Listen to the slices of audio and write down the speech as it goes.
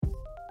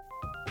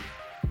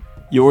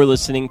You're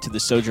listening to the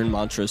Sojourn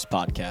Montrose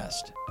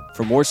podcast.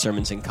 For more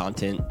sermons and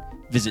content,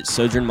 visit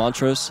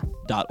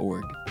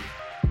sojournmontrose.org.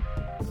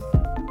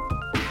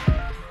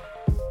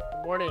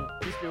 Good morning.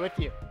 Peace be with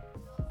you.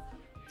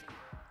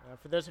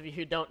 For those of you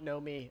who don't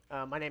know me,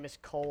 my name is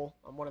Cole.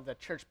 I'm one of the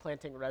church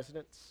planting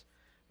residents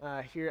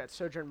here at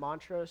Sojourn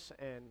Montrose,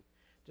 and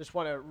just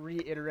want to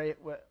reiterate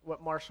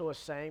what Marshall was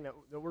saying, that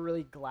we're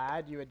really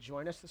glad you would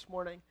join us this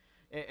morning.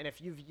 And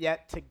if you've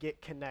yet to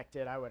get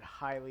connected, I would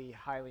highly,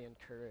 highly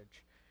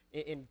encourage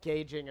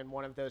engaging in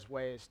one of those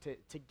ways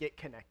to get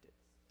connected.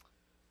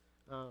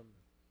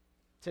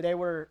 Today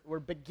we're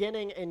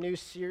beginning a new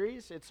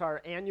series. It's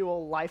our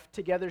annual Life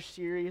Together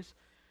series,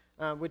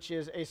 which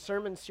is a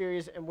sermon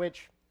series in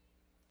which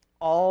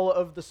all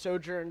of the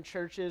Sojourn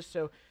churches,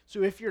 so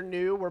if you're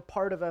new, we're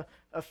part of a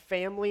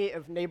family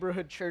of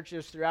neighborhood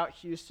churches throughout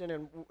Houston,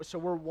 and so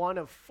we're one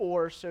of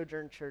 4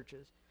 Sojourn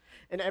churches.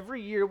 And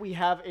every year we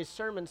have a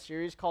sermon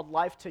series called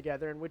Life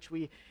Together, in which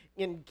we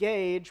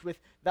engage with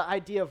the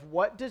idea of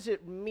what does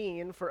it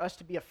mean for us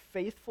to be a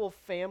faithful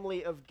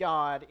family of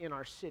God in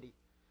our city.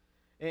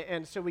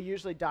 And so we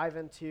usually dive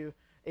into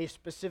a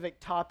specific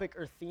topic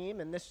or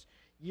theme, and this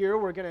year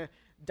we're going to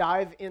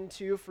dive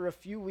into, for a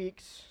few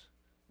weeks,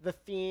 the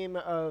theme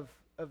of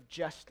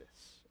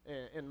justice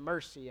and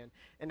mercy,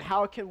 and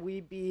how can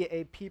we be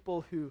a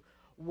people who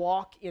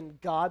walk in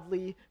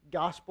godly,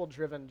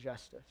 gospel-driven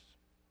justice.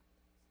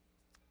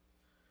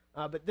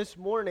 But this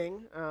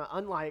morning,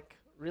 unlike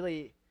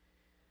really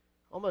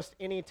almost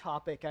any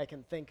topic I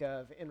can think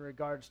of in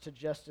regards to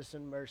justice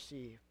and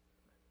mercy,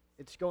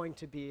 it's going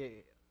to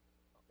be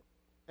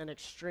an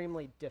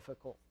extremely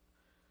difficult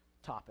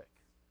topic.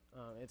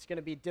 It's going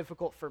to be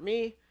difficult for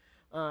me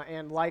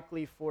and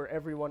likely for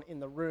everyone in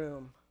the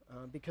room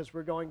because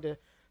we're going to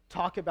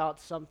talk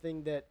about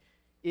something that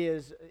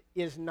is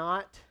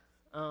not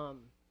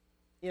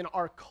in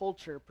our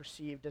culture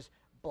perceived as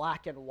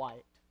black and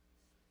white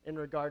in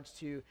regards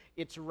to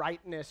its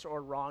rightness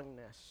or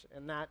wrongness,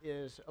 and that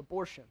is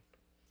abortion.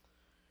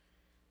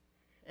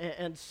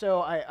 And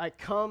so I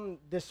come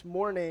this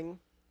morning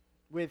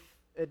with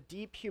a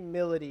deep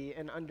humility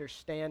and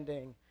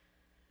understanding,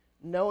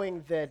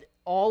 knowing that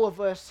all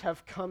of us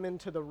have come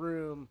into the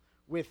room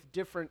with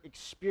different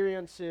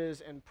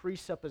experiences and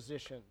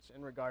presuppositions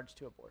in regards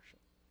to abortion.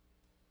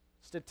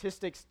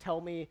 Statistics tell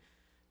me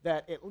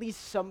that at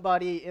least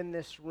somebody in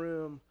this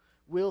room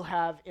will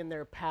have in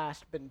their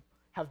past been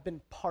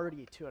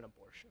party to an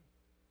abortion.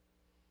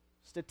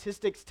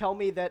 Statistics tell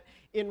me that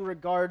in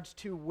regards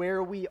to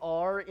where we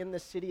are in the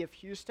city of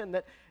Houston,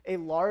 that a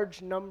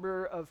large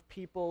number of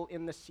people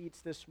in the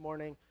seats this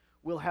morning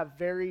will have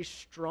very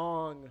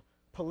strong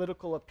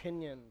political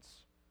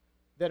opinions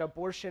that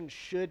abortion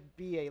should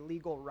be a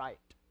legal right.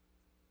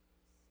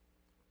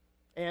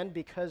 And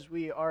because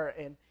we are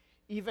an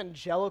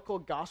evangelical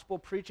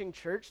gospel-preaching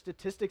church,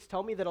 statistics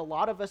tell me that a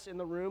lot of us in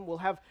the room will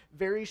have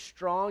very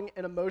strong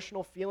and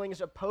emotional feelings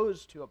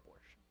opposed to abortion.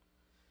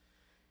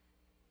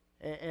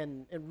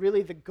 And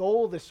really the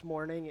goal this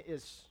morning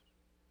is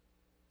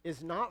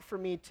not for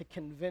me to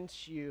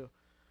convince you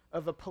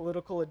of a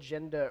political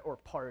agenda or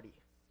party.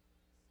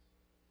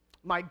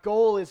 My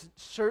goal is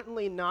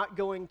certainly not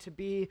going to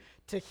be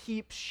to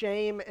heap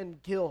shame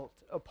and guilt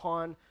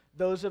upon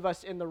those of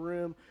us in the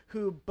room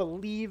who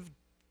believe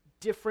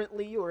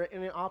differently or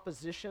in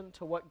opposition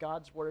to what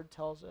God's word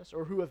tells us,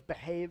 or who have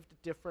behaved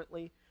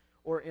differently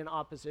or in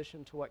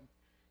opposition to what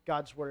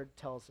God's word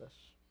tells us.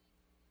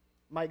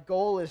 My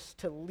goal is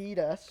to lead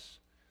us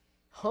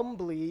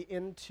humbly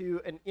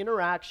into an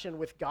interaction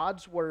with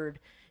God's word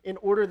in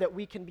order that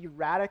we can be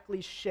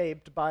radically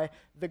shaped by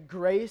the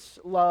grace,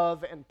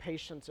 love, and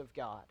patience of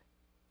God,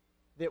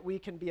 that we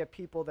can be a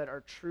people that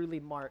are truly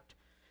marked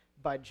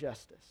by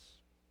justice.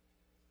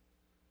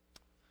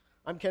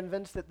 I'm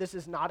convinced that this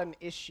is not an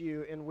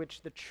issue in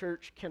which the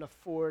church can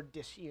afford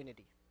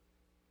disunity.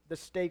 The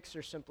stakes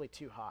are simply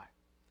too high.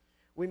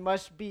 We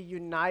must be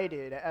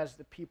united as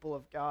the people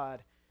of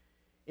God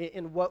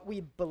in what we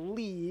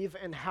believe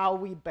and how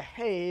we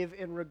behave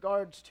in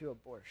regards to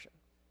abortion.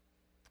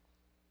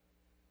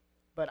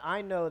 But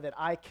I know that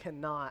I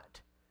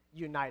cannot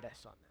unite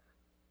us on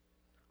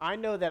that. I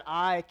know that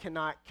I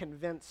cannot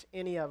convince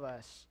any of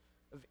us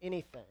of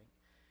anything.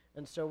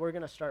 And so we're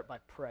going to start by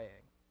praying.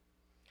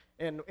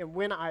 And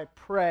when I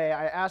pray,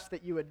 I ask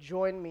that you would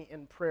join me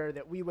in prayer,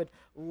 that we would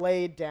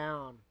lay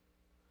down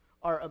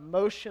our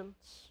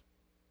emotions,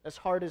 as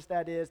hard as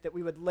that is, that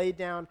we would lay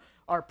down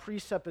our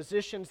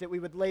presuppositions, that we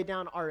would lay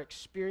down our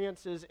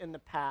experiences in the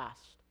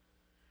past,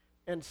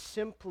 and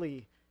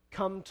simply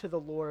come to the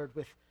Lord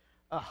with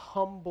a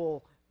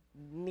humble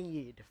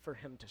need for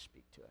him to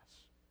speak to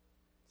us.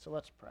 So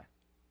let's pray.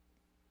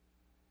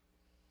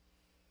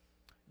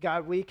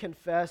 God, we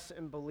confess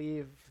and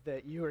believe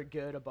that you are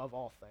good above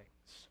all things.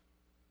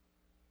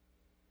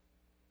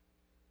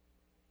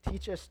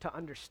 Teach us to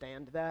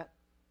understand that.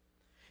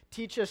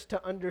 Teach us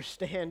to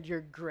understand your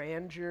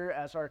grandeur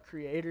as our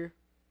creator.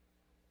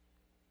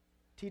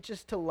 Teach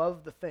us to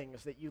love the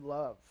things that you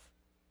love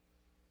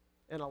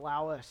and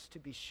allow us to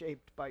be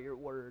shaped by your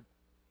word.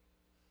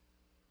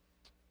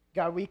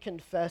 God, we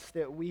confess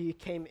that we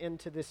came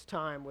into this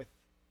time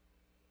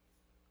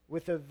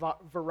with a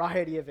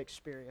variety of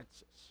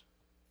experiences.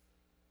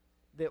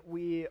 That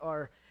we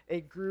are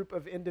a group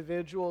of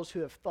individuals who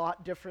have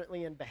thought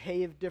differently and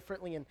behaved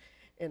differently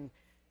and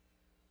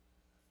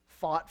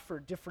fought for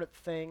different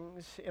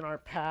things in our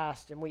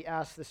past. And we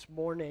ask this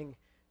morning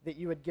that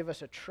you would give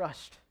us a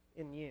trust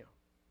in you.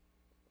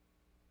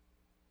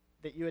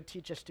 That you would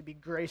teach us to be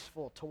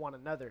graceful to one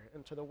another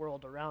and to the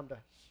world around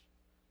us.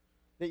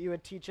 That you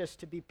would teach us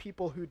to be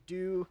people who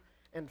do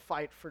and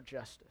fight for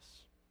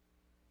justice.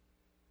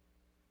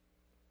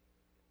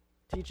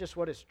 Teach us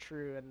what is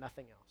true and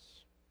nothing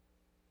else.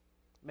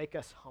 Make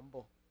us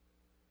humble.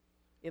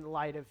 In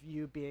light of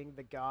you being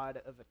the God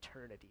of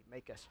eternity,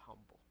 make us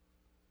humble.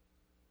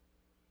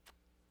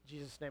 In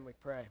Jesus' name we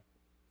pray.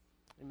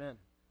 Amen.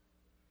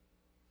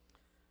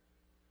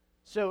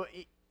 So,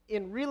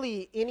 in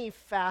really any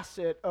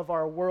facet of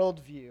our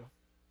worldview,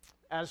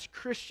 as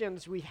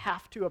Christians, we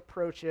have to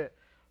approach it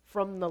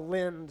from the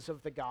lens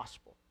of the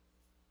gospel.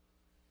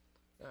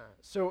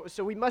 So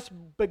we must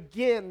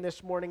begin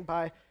this morning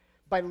by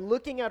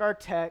looking at our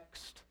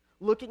text,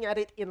 looking at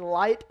it in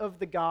light of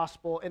the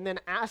gospel, and then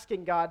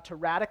asking God to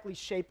radically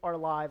shape our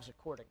lives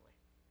accordingly.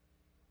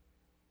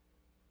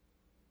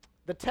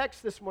 The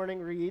text this morning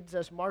reads,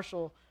 as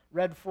Marshall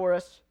read for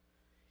us,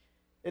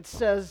 it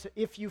says,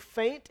 "If you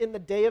faint in the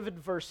day of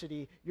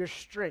adversity, your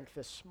strength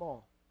is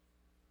small.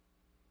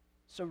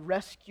 So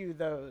rescue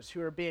those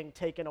who are being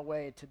taken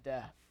away to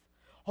death.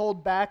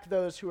 Hold back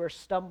those who are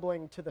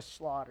stumbling to the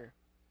slaughter.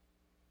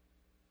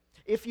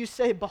 If you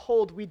say,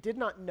 'Behold, we did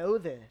not know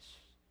this,'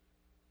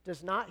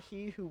 does not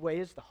he who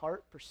weighs the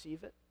heart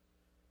perceive it?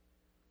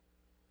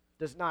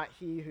 Does not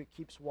he who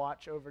keeps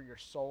watch over your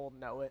soul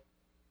know it?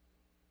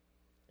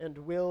 And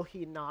will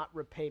he not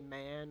repay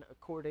man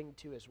according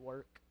to his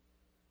work?"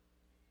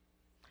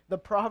 The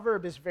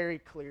proverb is very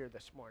clear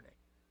this morning.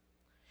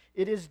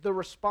 It is the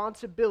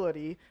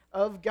responsibility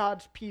of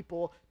God's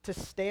people to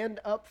stand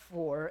up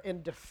for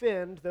and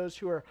defend those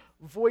who are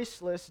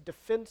voiceless,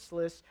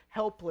 defenseless,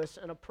 helpless,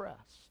 and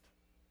oppressed,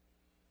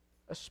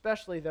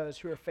 especially those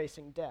who are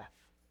facing death.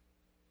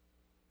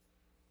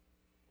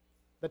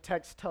 The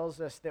text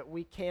tells us that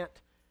we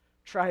can't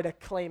try to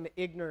claim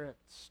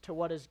ignorance to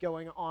what is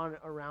going on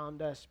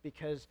around us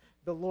because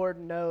the Lord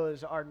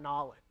knows our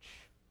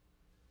knowledge,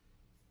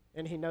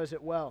 and he knows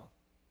it well.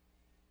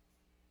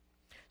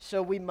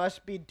 So we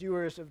must be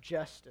doers of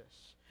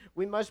justice.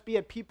 We must be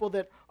a people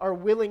that are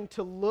willing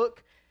to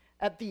look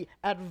at the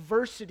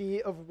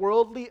adversity of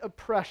worldly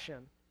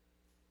oppression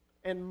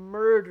and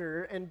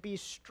murder and be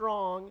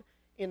strong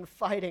in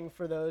fighting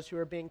for those who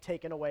are being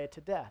taken away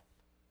to death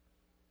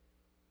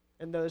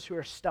and those who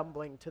are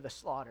stumbling to the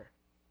slaughter.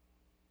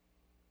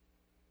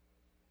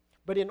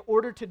 But in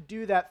order to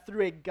do that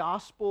through a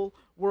gospel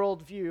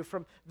worldview,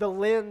 from the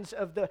lens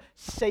of the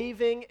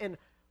saving and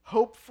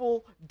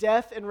hopeful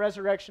death and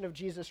resurrection of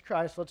Jesus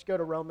Christ, let's go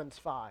to Romans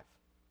 5.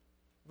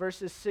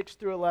 Verses 6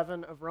 through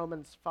 11 of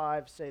Romans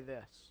 5 say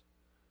this: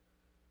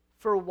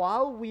 "For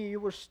while we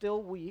were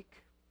still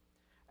weak,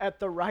 at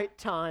the right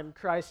time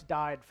Christ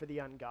died for the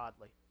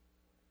ungodly.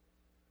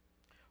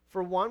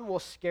 For one will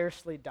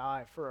scarcely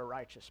die for a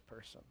righteous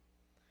person,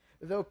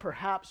 though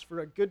perhaps for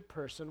a good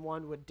person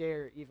one would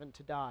dare even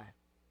to die.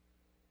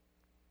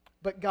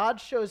 But God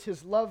shows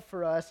his love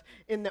for us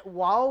in that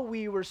while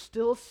we were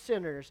still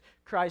sinners,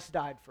 Christ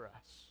died for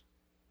us.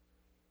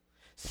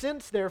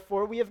 Since,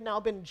 therefore, we have now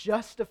been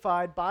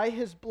justified by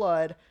his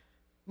blood,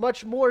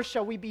 much more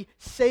shall we be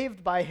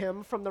saved by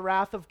him from the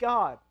wrath of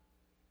God.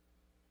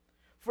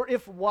 For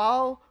if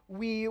while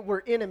we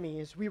were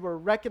enemies, we were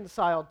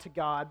reconciled to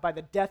God by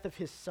the death of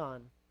his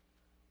Son,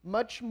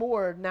 much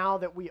more now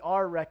that we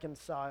are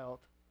reconciled,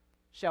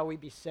 shall we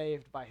be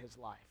saved by his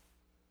life.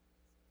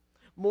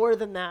 More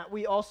than that,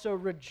 we also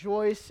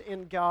rejoice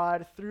in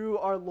God through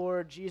our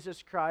Lord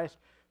Jesus Christ,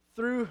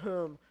 through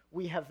whom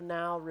we have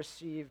now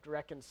received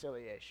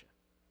reconciliation."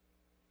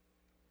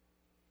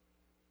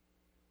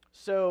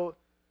 So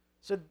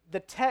the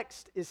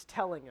text is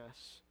telling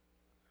us,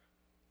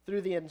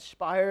 through the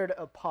inspired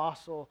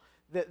apostle,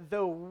 that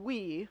though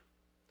we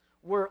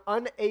were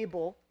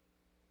unable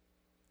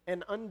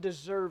and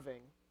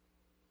undeserving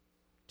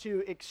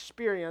to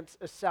experience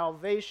a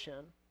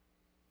salvation,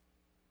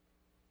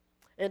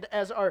 and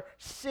as our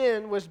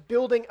sin was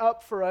building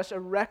up for us a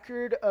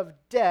record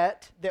of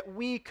debt that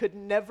we could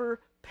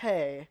never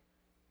pay,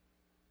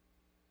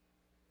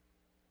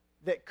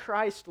 that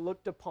Christ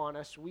looked upon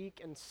us weak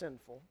and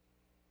sinful,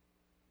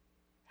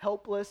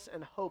 helpless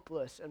and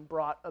hopeless, and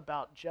brought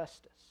about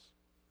justice.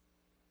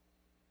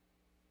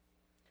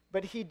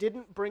 But he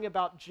didn't bring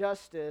about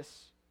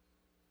justice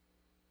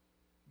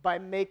by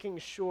making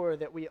sure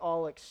that we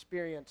all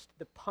experienced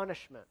the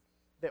punishment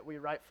that we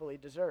rightfully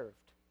deserved.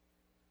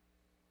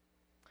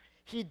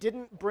 He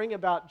didn't bring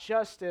about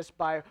justice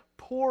by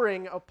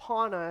pouring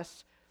upon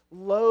us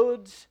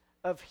loads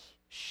of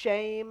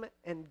shame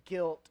and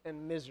guilt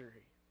and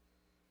misery.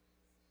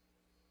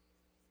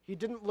 He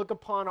didn't look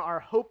upon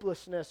our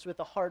hopelessness with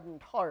a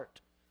hardened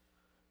heart,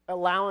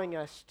 allowing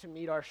us to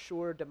meet our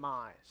sure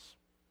demise.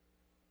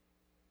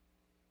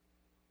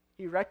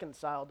 He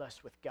reconciled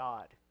us with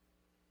God.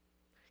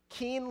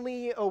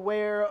 Keenly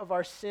aware of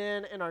our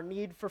sin and our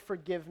need for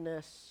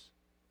forgiveness,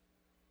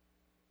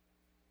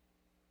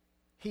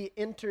 he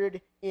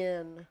entered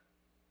in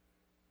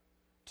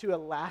to a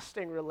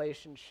lasting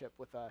relationship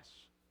with us,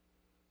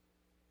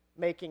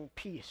 making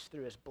peace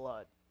through his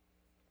blood.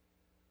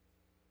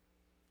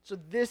 So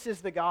this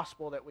is the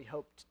gospel that we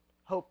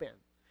hope in.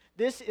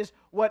 This is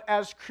what,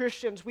 as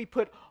Christians, we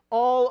put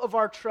all of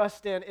our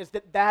trust in, is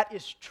that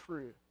is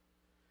true.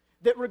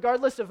 That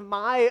regardless of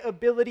my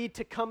ability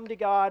to come to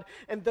God,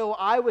 and though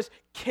I was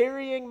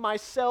carrying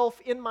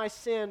myself in my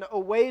sin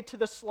away to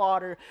the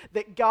slaughter,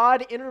 that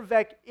God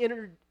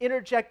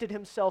interjected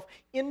himself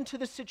into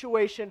the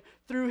situation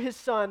through his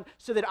Son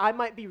so that I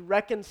might be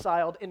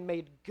reconciled and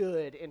made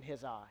good in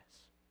his eyes.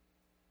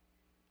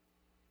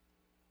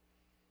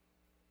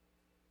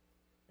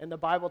 And the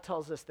Bible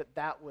tells us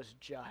that was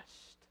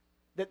just,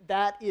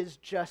 that is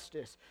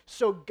justice.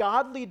 So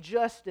godly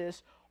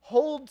justice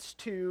holds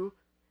to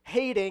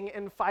hating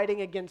and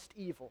fighting against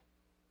evil.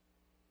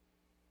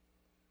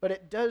 But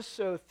it does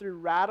so through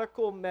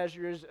radical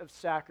measures of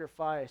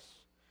sacrifice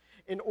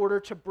in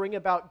order to bring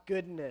about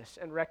goodness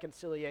and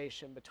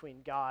reconciliation between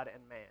God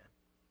and man.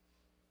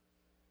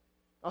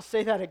 I'll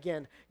say that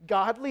again.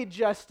 Godly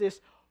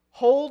justice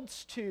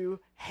holds to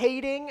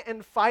hating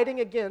and fighting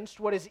against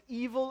what is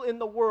evil in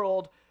the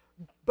world,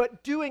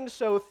 but doing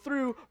so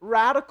through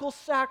radical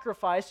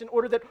sacrifice in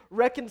order that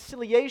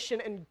reconciliation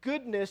and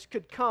goodness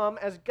could come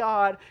as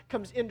God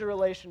comes into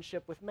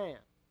relationship with man.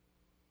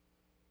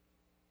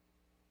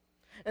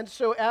 And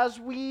so as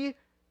we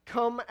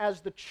come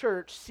as the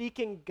church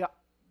seeking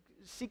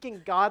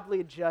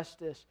godly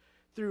justice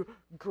through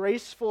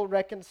graceful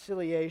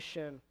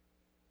reconciliation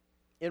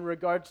in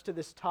regards to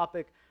this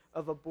topic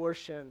of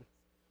abortion,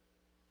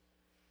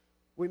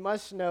 we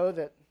must know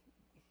that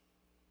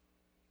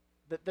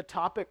the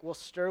topic will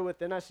stir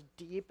within us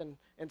deep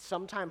and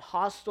sometimes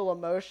hostile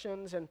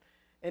emotions, and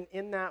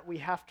in that we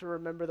have to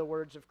remember the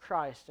words of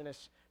Christ in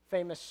his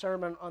famous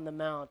Sermon on the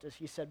Mount, as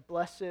he said,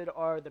 "Blessed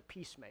are the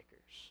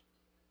peacemakers,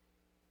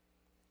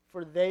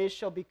 for they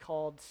shall be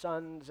called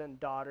sons and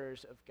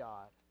daughters of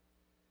God."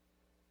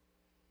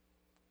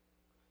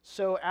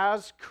 So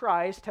as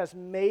Christ has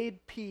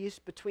made peace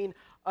between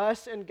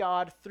us and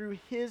God through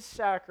his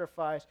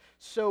sacrifice,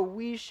 so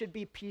we should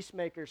be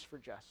peacemakers for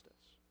justice,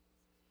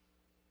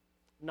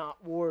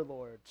 not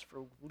warlords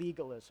for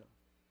legalism,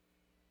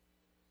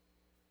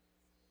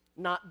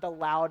 not the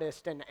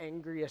loudest and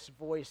angriest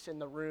voice in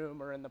the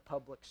room or in the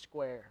public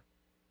square.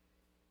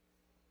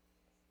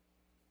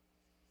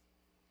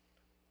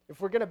 If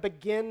we're going to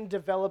begin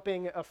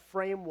developing a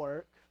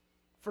framework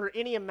for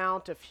any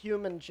amount of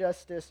human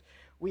justice,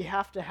 we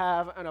have to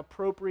have an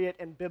appropriate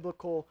and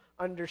biblical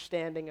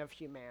understanding of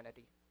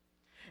humanity.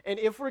 And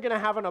if we're going to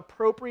have an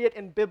appropriate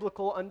and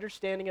biblical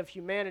understanding of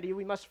humanity,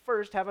 we must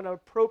first have an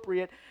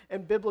appropriate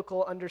and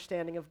biblical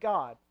understanding of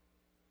God.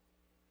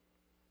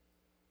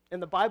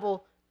 And the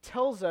Bible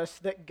tells us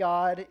that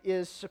God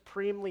is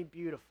supremely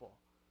beautiful,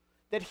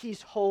 that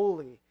he's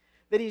holy,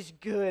 that he's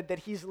good, that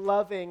he's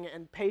loving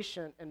and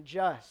patient and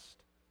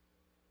just.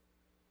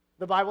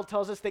 The Bible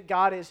tells us that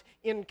God is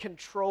in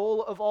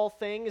control of all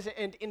things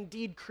and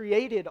indeed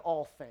created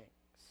all things.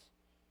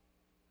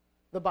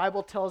 The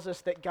Bible tells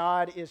us that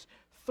God is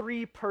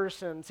three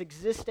persons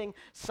existing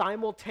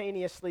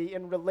simultaneously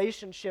in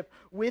relationship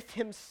with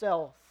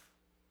himself,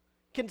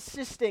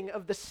 consisting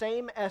of the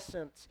same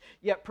essence,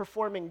 yet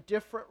performing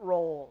different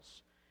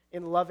roles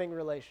in loving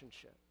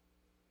relationship.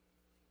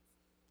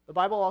 The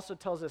Bible also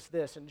tells us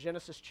this in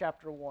Genesis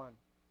chapter 1.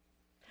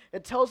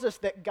 It tells us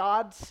that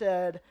God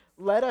said,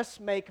 "Let us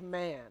make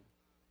man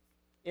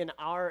in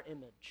our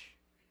image,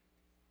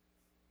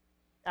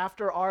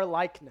 after our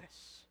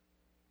likeness,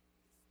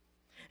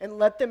 and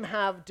let them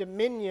have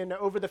dominion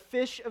over the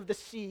fish of the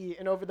sea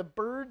and over the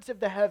birds of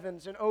the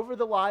heavens and over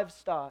the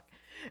livestock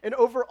and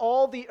over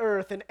all the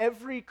earth and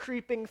every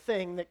creeping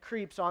thing that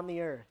creeps on the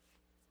earth."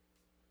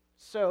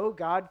 So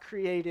God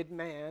created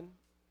man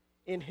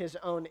in his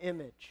own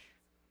image.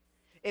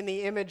 In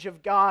the image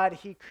of God,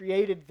 he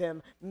created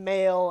them,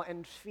 male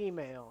and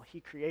female.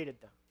 He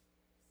created them.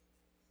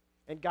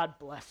 And God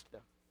blessed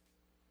them.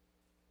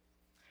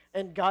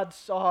 And God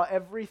saw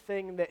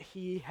everything that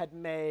he had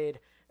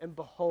made, and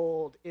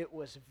behold, it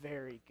was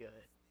very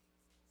good.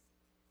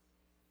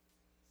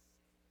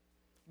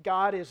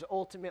 God is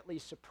ultimately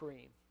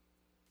supreme.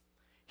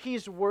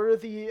 He's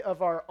worthy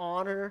of our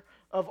honor,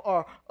 of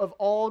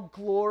all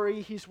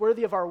glory. He's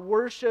worthy of our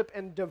worship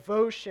and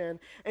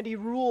devotion, and he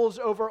rules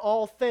over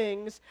all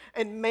things,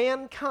 and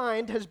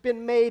mankind has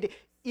been made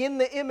in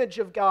the image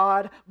of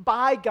God,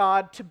 by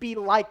God, to be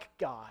like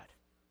God.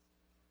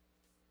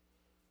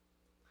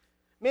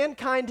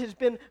 Mankind has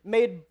been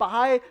made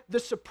by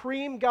the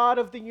supreme God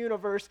of the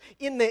universe,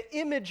 in the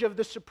image of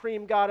the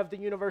supreme God of the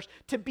universe,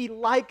 to be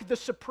like the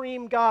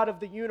supreme God of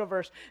the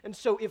universe. And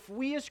so if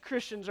we as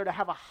Christians are to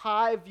have a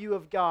high view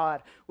of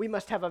God, we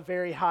must have a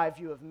very high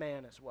view of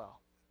man as well.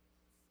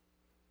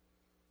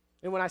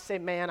 And when I say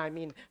man, I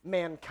mean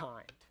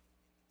mankind.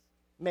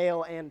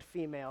 Male and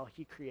female,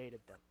 he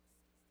created them.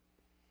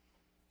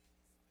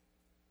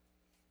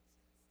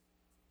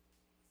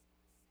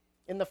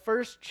 In the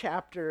first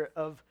chapter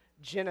of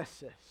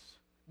Genesis,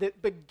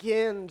 that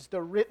begins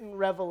the written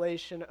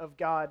revelation of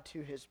God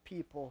to his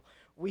people,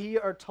 we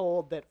are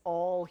told that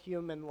all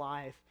human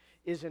life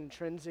is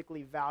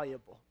intrinsically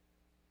valuable,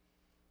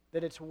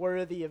 that it's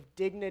worthy of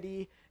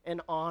dignity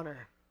and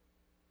honor.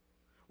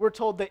 We're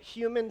told that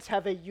humans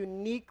have a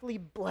uniquely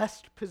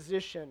blessed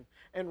position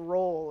and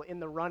role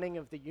in the running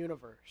of the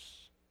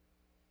universe,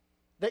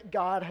 that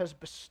God has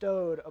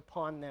bestowed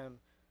upon them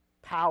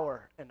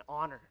power and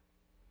honor.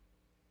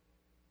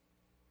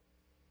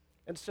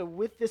 And so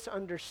with this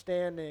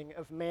understanding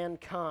of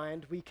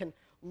mankind, we can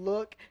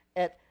look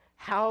at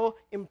how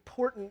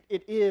important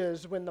it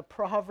is when the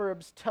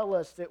Proverbs tell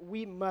us that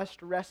we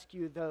must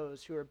rescue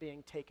those who are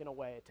being taken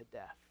away to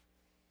death.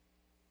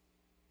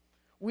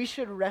 We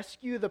should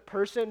rescue the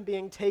person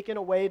being taken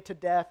away to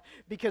death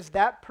because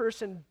that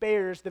person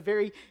bears the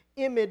very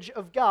image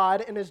of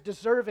God and is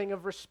deserving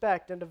of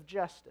respect and of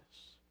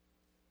justice.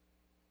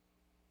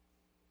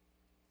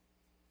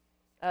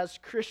 As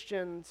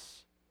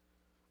Christians,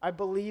 I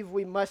believe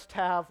we must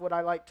have what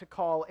I like to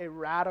call a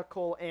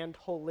radical and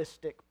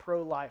holistic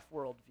pro-life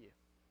worldview.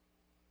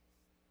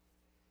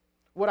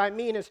 What I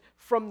mean is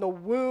from the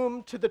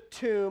womb to the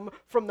tomb,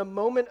 from the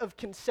moment of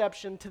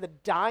conception to the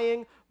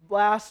dying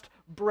last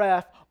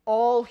breath,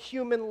 all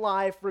human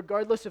life,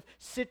 regardless of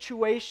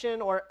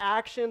situation or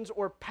actions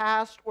or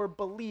past or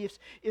beliefs,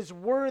 is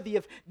worthy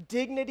of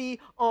dignity,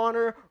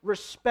 honor,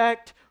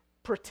 respect,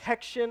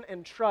 protection,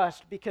 and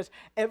trust, because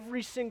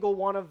every single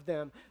one of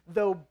them,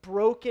 though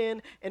broken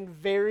and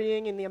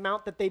varying in the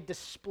amount that they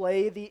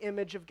display the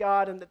image of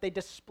God and that they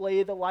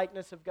display the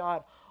likeness of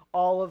God,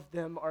 all of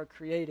them are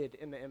created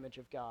in the image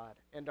of God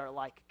and are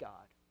like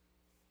God.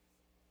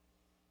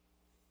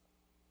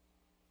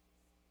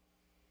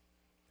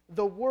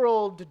 The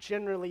world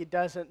generally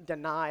doesn't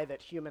deny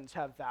that humans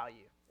have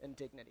value and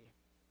dignity.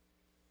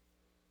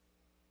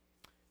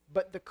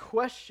 But the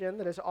question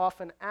that is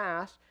often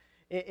asked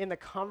in the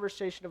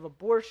conversation of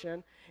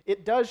abortion,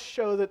 it does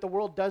show that the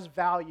world does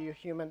value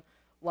human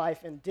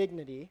life and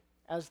dignity,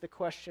 as the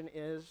question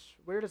is,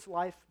 where does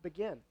life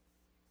begin?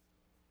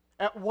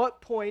 At what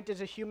point is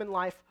a human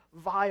life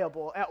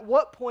viable? At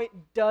what point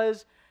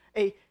does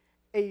a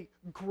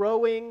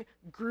growing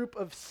group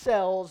of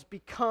cells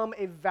become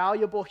a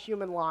valuable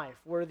human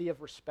life worthy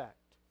of respect?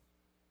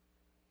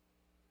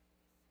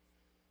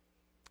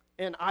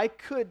 And I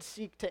could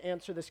seek to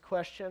answer this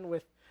question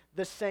with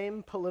the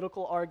same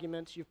political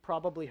arguments you've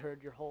probably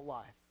heard your whole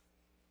life.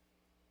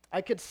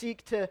 I could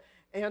seek to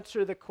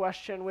answer the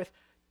question with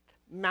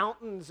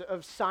mountains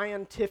of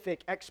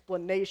scientific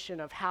explanation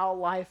of how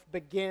life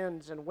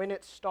begins and when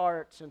it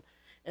starts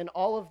and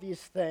all of these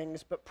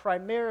things, but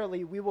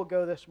primarily we will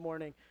go this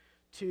morning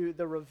to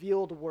the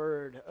revealed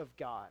word of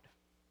God.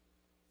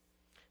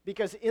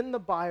 Because in the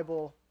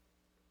Bible,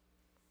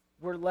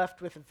 we're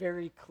left with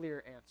very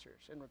clear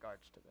answers in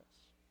regards to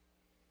this.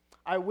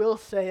 I will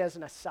say as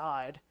an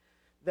aside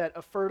that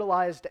a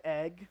fertilized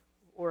egg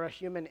or a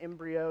human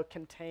embryo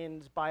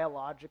contains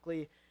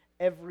biologically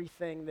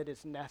everything that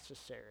is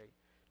necessary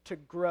to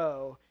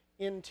grow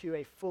into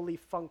a fully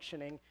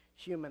functioning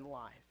human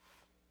life.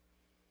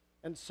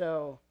 And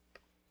so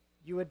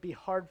you would be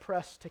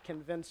hard-pressed to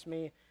convince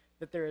me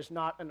that there is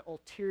not an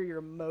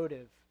ulterior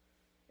motive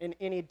in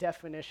any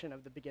definition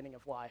of the beginning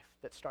of life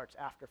that starts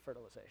after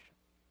fertilization.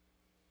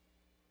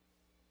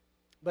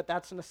 But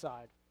that's an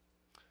aside.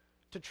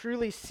 To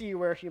truly see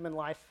where human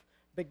life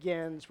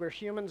begins, where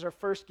humans are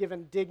first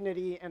given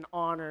dignity and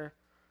honor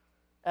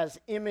as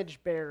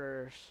image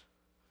bearers,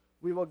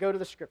 we will go to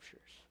the scriptures.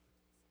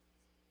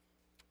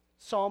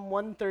 Psalm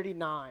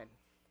 139.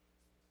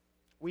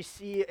 We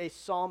see a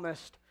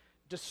psalmist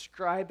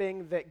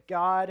describing that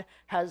God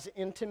has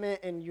intimate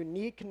and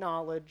unique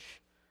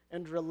knowledge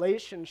and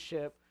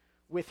relationship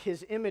with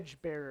his image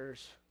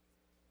bearers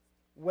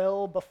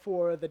well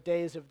before the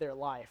days of their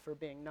life are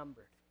being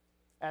numbered.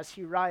 As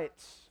he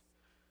writes,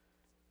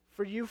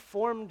 "For you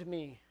formed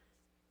me,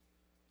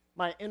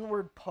 my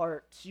inward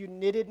parts. You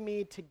knitted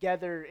me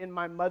together in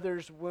my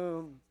mother's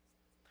womb.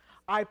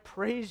 I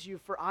praise you,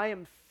 for I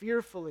am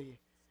fearfully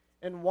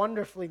and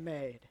wonderfully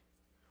made.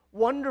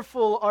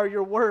 Wonderful are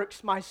your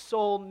works. My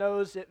soul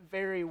knows it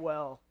very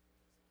well.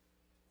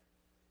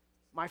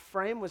 My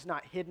frame was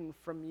not hidden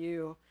from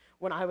you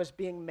when I was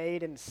being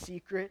made in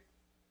secret.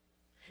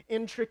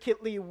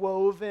 Intricately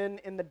woven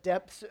in the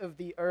depths of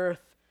the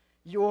earth,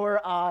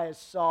 your eyes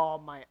saw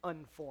my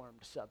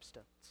unformed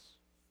substance.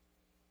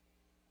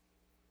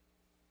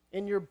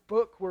 In your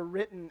book were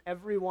written,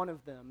 every one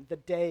of them, the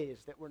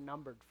days that were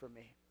numbered for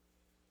me,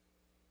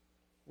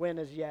 when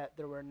as yet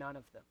there were none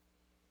of them."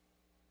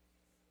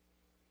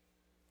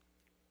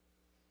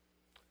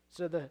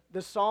 So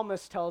the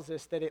psalmist tells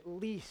us that at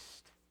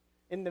least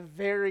in the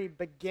very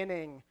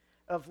beginning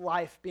of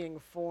life being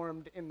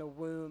formed in the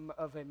womb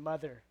of a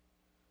mother,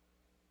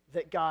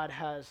 that God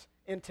has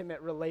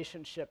intimate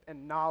relationship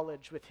and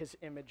knowledge with his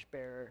image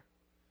bearer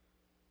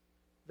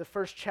The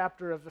first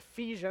chapter of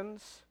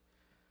Ephesians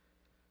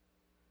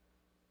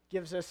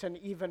gives us an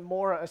even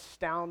more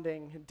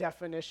astounding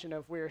definition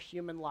of where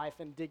human life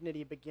and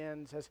dignity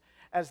begins,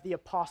 as the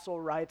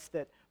apostle writes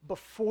that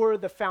before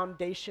the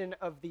foundation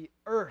of the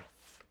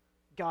earth,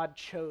 God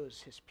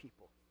chose his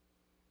people.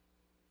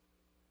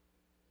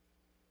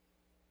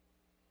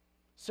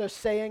 So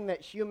saying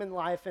that human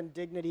life and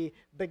dignity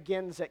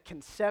begins at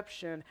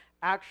conception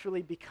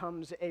actually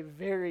becomes a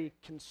very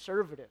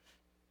conservative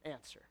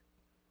answer.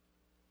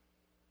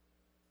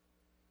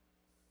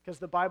 Because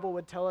the Bible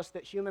would tell us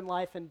that human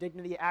life and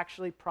dignity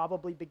actually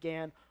probably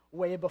began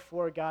way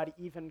before God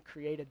even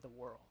created the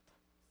world.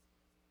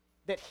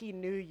 That he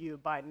knew you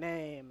by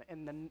name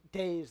and the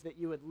days that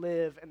you would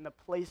live and the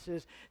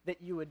places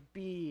that you would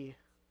be,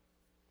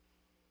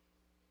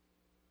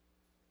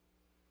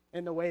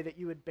 and the way that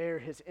you would bear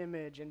his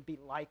image and be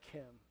like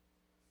him.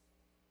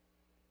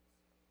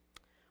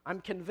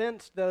 I'm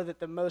convinced, though, that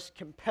the most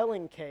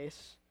compelling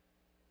case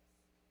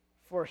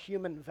for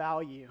human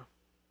value,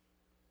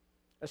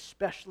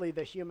 especially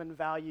the human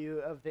value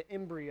of the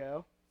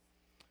embryo,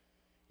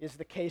 is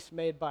the case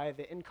made by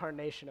the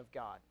incarnation of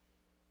God.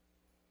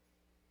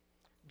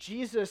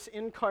 Jesus'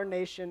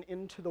 incarnation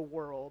into the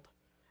world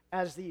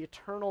as the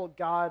eternal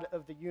God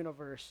of the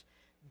universe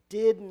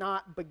did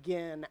not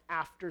begin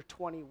after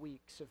 20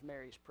 weeks of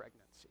Mary's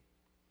pregnancy.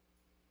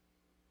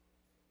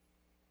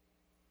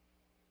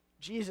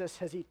 Jesus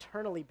has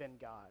eternally been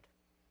God.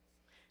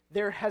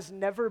 There has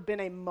never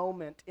been a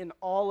moment in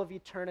all of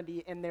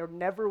eternity, and there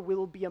never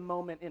will be a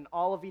moment in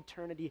all of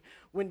eternity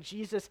when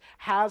Jesus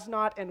has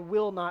not and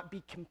will not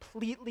be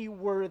completely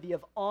worthy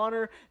of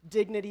honor,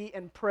 dignity,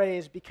 and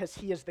praise, because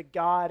he is the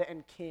God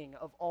and King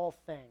of all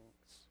things.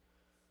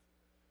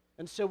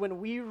 And so when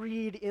we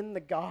read in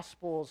the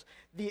Gospels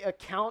the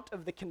account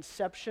of the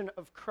conception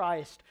of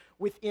Christ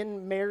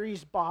within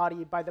Mary's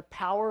body by the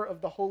power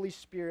of the Holy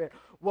Spirit,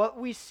 what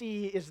we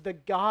see is the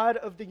God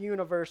of the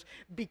universe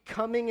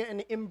becoming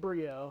an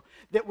embryo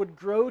that would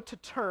grow to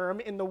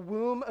term in the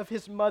womb of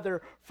his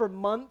mother for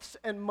months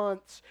and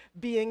months,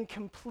 being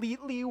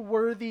completely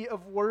worthy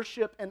of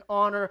worship and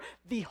honor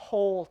the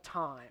whole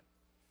time,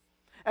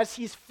 as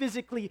he's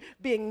physically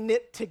being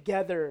knit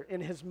together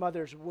in his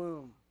mother's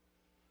womb.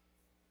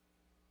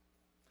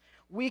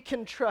 We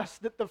can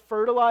trust that the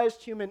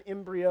fertilized human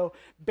embryo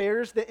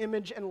bears the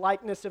image and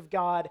likeness of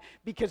God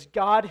because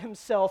God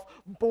himself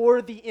bore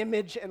the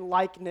image and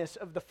likeness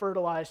of the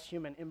fertilized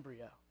human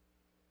embryo.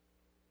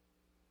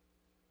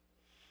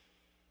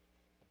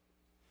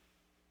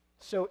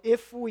 So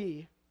if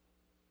we,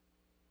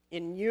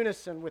 in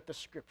unison with the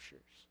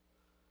Scriptures,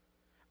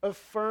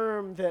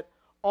 affirm that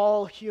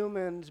all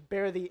humans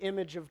bear the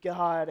image of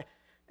God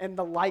and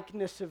the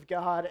likeness of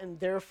God, and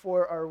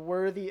therefore are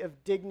worthy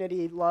of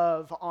dignity,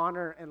 love,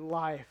 honor, and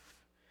life.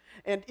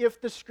 And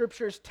if the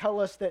Scriptures tell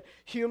us that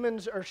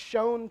humans are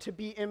shown to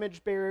be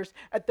image bearers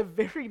at the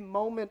very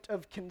moment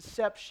of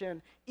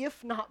conception,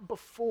 if not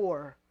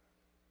before,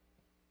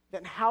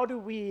 then how do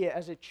we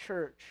as a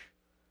church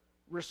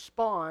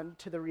respond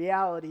to the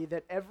reality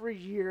that every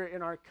year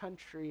in our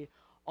country,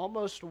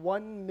 almost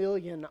 1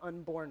 million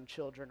unborn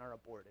children are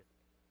aborted?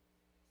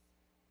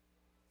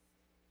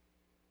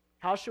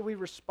 How should we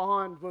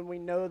respond when we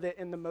know that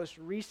in the most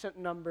recent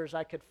numbers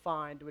I could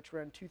find, which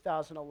were in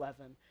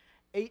 2011,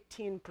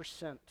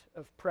 18%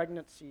 of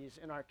pregnancies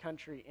in our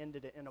country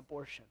ended in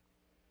abortion?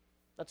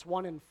 That's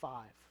 1 in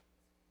 5.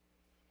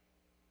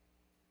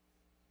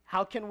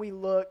 How can we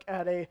look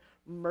at a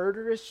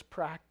murderous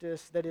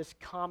practice that is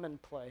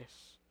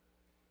commonplace,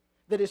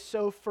 that is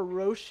so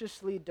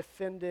ferociously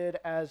defended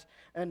as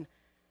a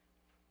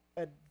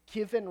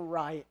given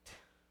right?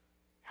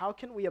 How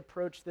can we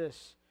approach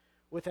this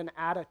with an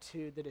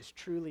attitude that is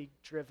truly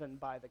driven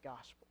by the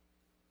gospel?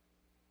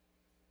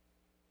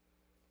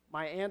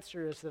 My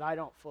answer is that I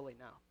don't fully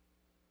know.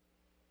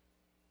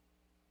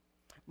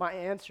 My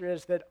answer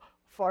is that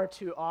far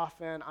too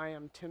often I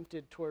am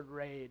tempted toward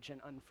rage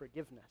and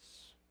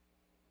unforgiveness.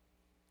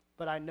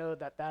 But I know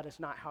that that is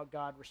not how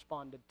God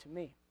responded to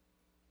me.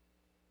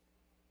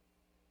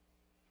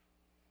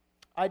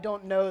 I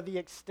don't know the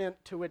extent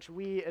to which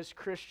we as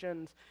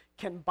Christians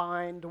can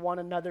bind one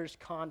another's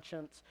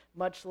conscience,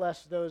 much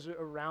less those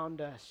around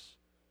us,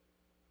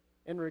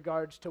 in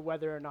regards to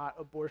whether or not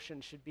abortion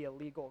should be a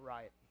legal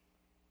right.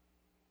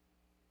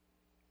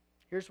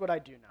 Here's what I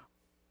do know.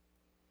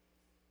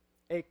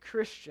 A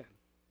Christian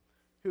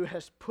who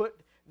has put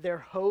their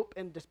hope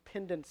and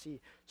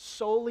dependency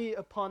solely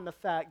upon the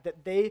fact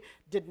that they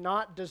did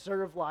not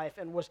deserve life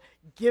and was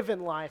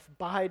given life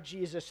by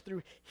Jesus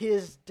through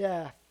his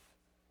death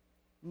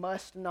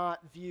must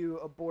not view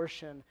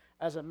abortion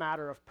as a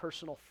matter of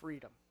personal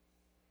freedom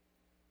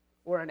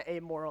or an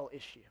amoral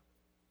issue.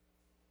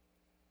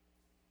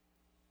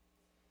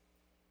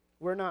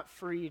 We're not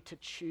free to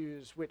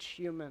choose which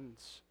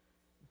humans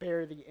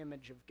bear the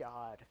image of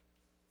God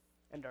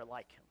and are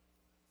like him.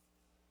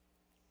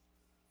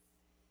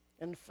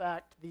 In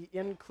fact, the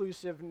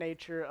inclusive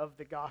nature of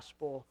the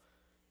gospel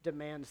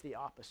demands the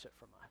opposite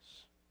from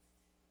us.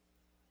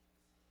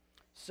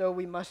 So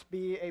we must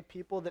be a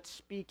people that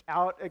speak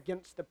out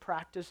against the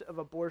practice of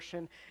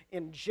abortion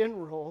in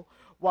general,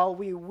 while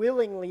we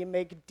willingly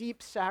make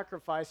deep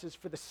sacrifices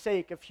for the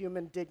sake of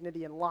human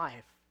dignity and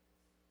life.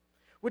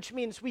 Which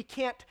means we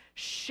can't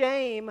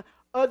shame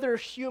other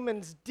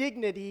humans'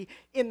 dignity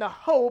in the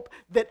hope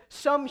that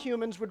some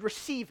humans would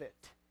receive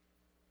it.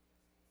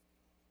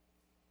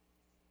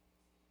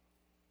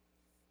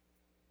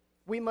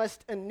 We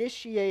must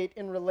initiate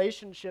in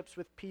relationships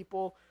with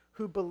people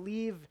who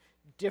believe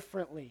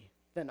differently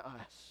than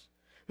us,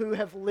 who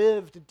have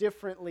lived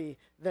differently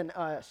than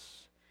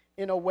us,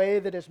 in a way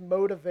that is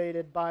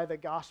motivated by the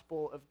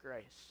gospel of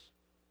grace,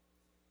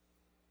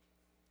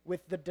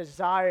 with the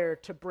desire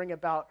to bring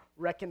about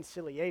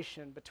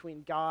reconciliation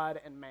between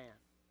God and man.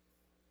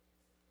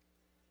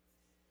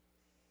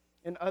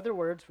 In other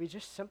words, we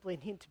just simply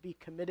need to be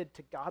committed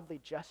to godly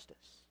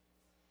justice.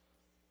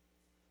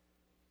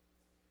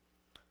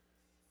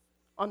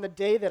 On the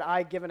day that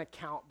I give an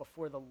account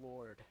before the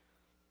Lord,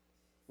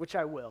 which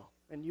I will,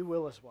 and you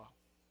will as well,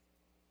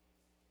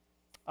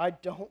 I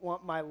don't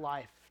want my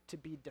life to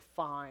be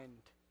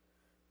defined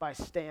by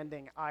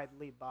standing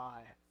idly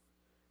by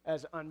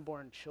as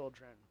unborn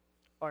children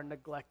are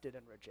neglected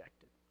and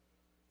rejected.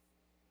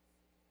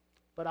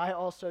 But I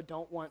also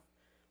don't want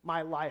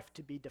my life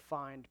to be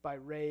defined by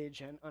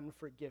rage and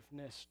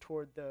unforgiveness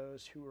toward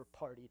those who were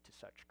party to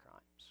such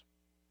crimes.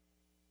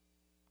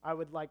 I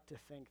would like to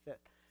think that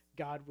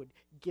God would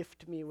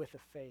gift me with a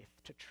faith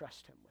to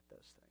trust him with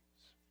those things.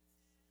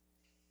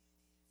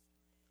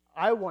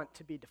 I want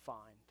to be defined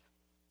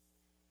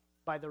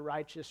by the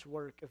righteous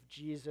work of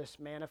Jesus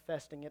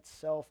manifesting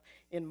itself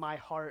in my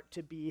heart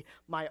to be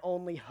my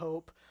only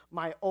hope,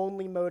 my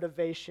only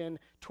motivation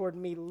toward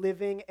me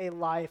living a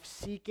life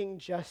seeking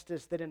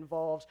justice that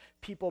involves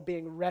people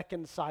being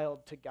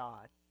reconciled to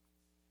God.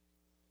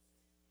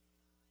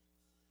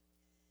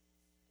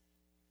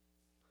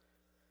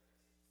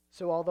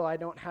 So although I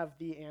don't have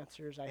the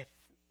answers, I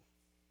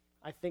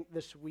think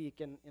this week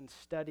in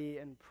study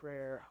and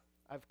prayer,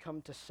 I've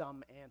come to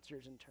some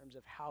answers in terms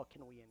of how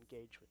can we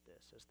engage with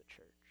this as the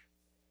church.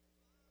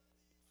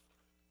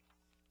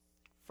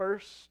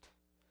 First,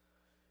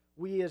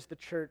 we as the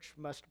church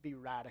must be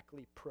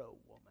radically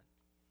pro-woman,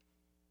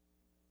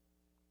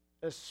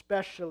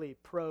 especially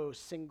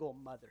pro-single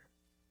mother,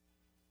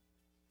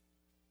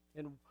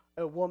 and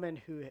a woman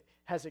who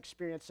has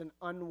experienced an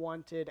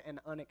unwanted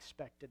and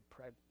unexpected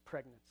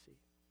pregnancy.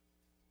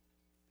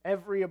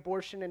 Every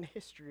abortion in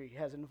history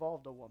has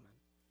involved a woman.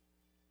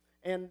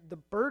 And the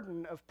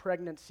burden of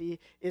pregnancy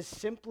is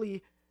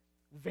simply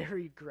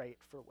very great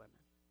for women,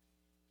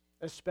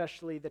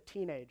 especially the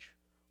teenage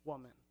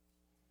woman,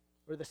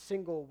 or the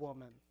single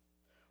woman,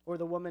 or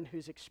the woman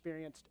who's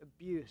experienced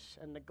abuse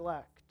and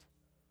neglect.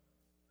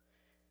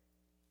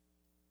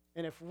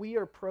 And if we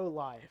are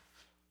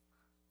pro-life,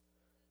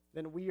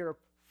 then we are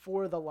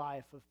for the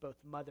life of both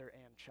mother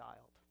and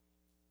child,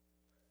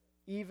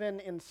 even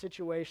in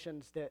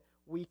situations that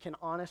we can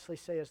honestly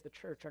say as the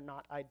church are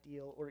not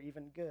ideal or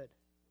even good.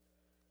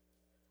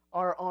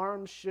 Our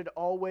arms should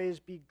always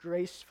be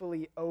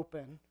gracefully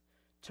open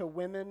to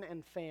women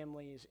and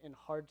families in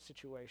hard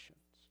situations,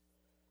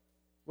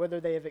 whether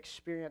they have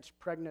experienced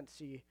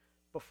pregnancy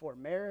before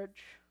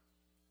marriage,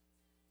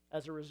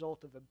 as a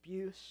result of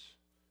abuse,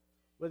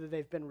 whether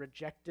they've been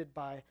rejected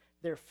by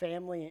their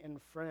family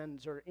and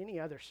friends, or any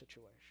other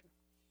situation.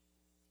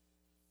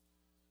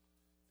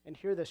 And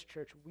hear this,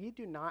 church, we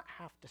do not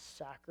have to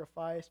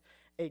sacrifice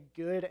a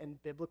good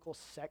and biblical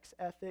sex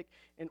ethic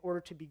in order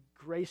to be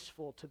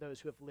graceful to those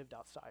who have lived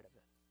outside of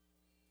it.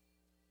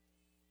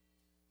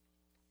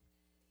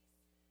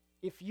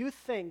 If you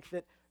think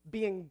that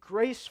being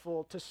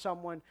graceful to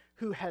someone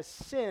who has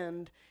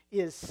sinned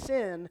is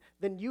sin,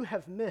 then you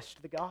have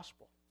missed the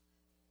gospel.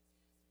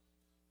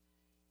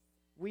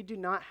 We do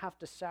not have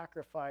to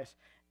sacrifice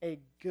a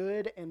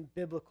good and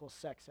biblical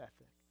sex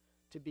ethic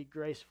to be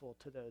graceful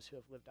to those who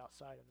have lived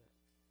outside of it.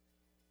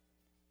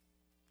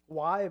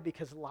 Why?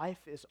 Because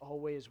life is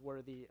always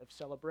worthy of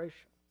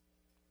celebration,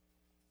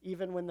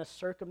 even when the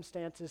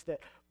circumstances that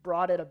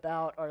brought it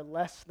about are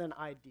less than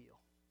ideal.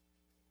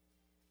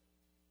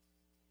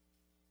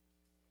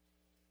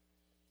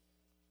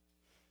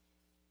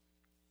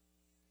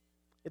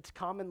 It's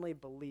commonly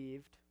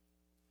believed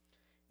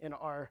in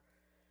our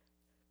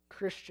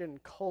Christian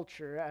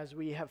culture, as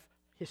we have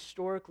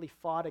historically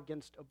fought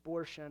against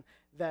abortion,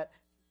 that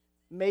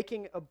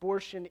making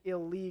abortion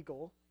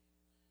illegal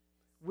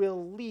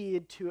will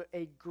lead to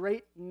a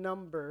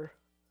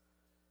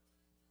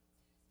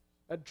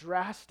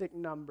drastic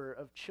number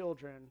of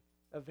children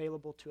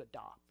available to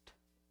adopt.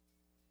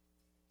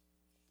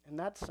 And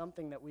that's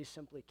something that we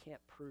simply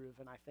can't prove,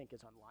 and I think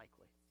is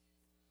unlikely.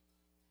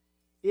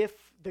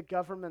 If the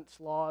government's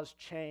laws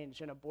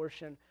changed and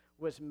abortion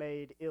was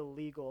made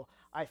illegal,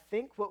 I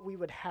think what we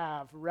would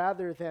have,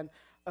 rather than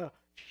a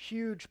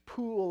huge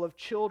pool of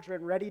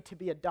children ready to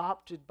be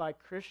adopted by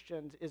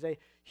Christians, is a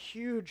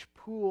huge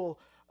pool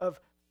of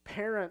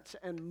parents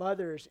and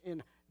mothers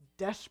in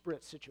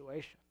desperate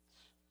situations.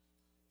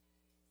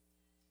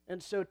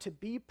 And so to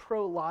be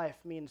pro-life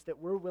means that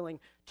we're willing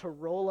to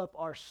roll up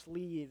our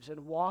sleeves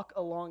and walk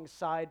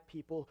alongside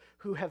people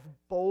who have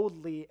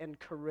boldly and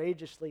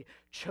courageously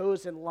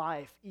chosen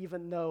life,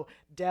 even though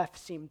death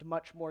seemed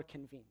much more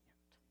convenient.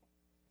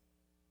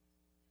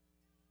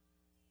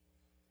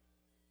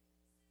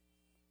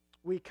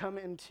 We come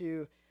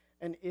into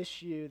an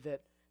issue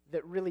that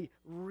really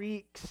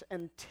reeks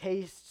and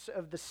tastes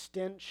of the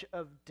stench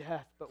of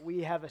death, but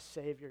we have a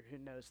Savior who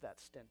knows that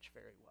stench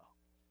very well.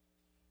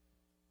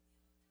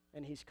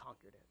 And he's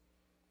conquered it.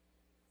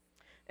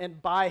 And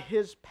by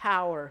his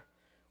power,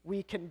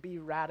 we can be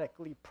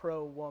radically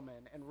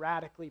pro-woman and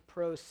radically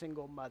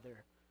pro-single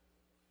mother.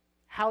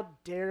 How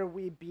dare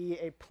we be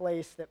a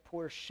place that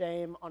pours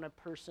shame on a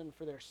person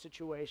for their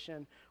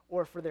situation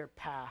or for their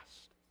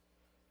past?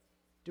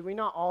 Do we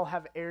not all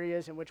have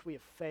areas in which we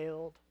have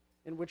failed,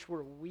 in which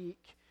we're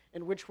weak,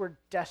 in which we're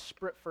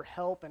desperate for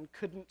help and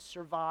couldn't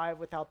survive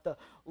without the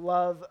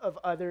love of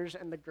others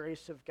and the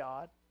grace of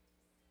God?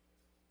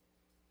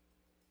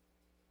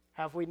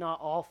 Have we not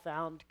all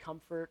found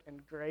comfort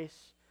and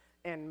grace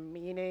and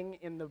meaning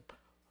in the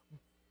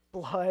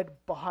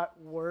blood-bought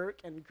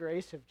work and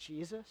grace of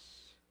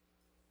Jesus?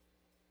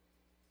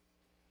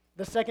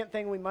 The second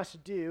thing we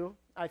must do,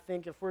 I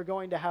think, if we're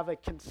going to have a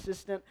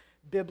consistent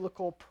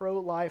biblical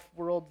pro-life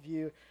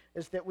worldview,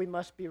 is that we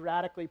must be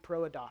radically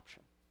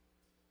pro-adoption.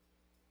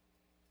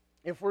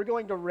 If we're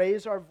going to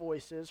raise our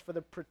voices for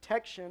the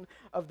protection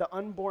of the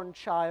unborn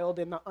child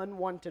in the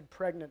unwanted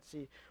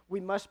pregnancy, we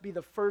must be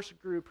the first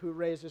group who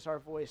raises our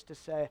voice to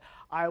say,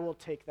 I will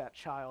take that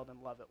child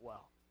and love it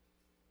well.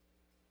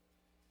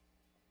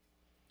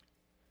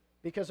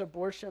 Because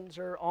abortions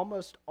are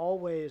almost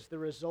always the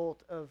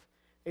result of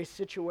a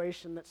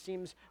situation that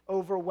seems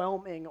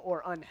overwhelming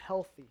or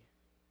unhealthy.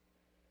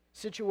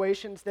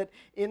 Situations that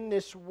in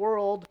this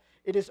world,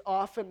 it is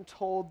often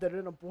told that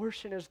an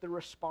abortion is the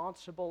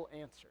responsible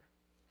answer.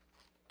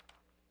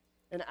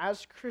 And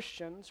as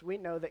Christians, we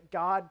know that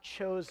God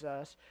chose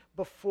us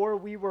before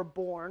we were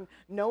born,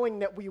 knowing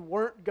that we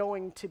weren't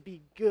going to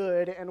be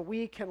good, and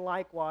we can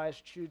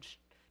likewise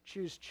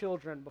choose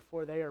children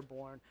before they are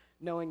born,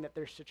 knowing that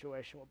their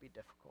situation will be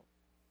difficult.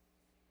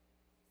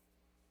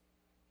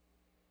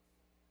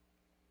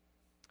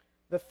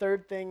 The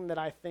third thing that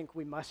I think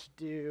we must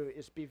do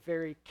is be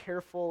very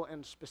careful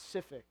and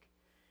specific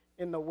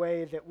in the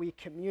way that we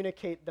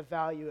communicate the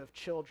value of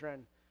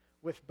children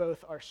with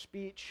both our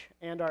speech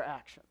and our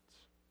actions.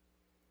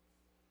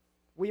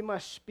 We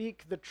must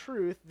speak the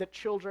truth that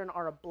children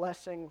are a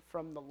blessing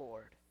from the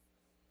Lord,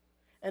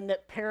 and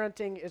that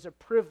parenting is a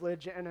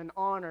privilege and an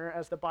honor,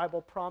 as the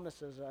Bible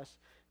promises us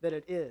that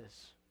it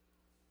is.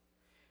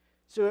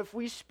 So if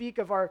we speak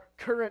of our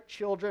current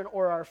children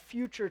or our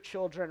future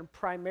children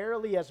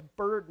primarily as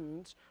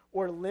burdens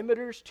or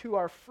limiters to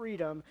our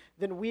freedom,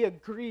 then we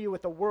agree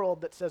with a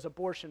world that says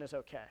abortion is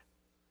okay.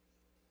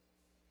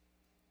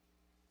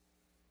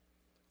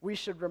 We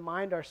should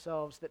remind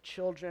ourselves that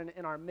children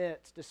in our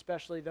midst,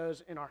 especially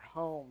those in our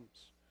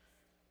homes,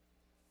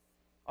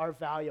 are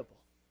valuable.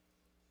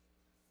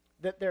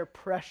 That they're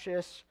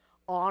precious,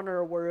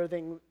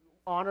 honor-worthy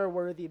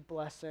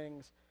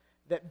blessings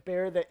that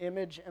bear the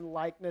image and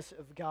likeness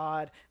of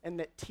God and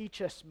that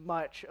teach us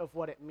much of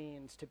what it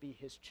means to be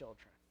his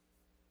children.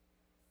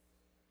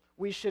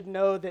 We should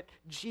know that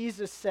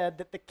Jesus said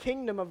that the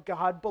kingdom of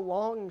God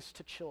belongs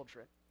to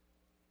children.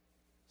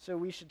 So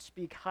we should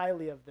speak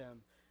highly of them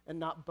and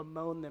not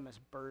bemoan them as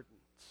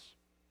burdens.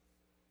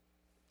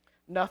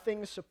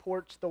 Nothing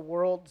supports the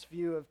world's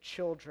view of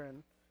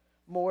children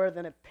more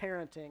than a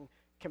parenting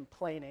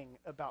complaining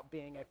about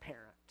being a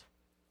parent.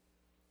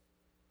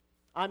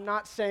 I'm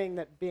not saying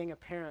that being a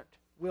parent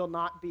will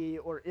not be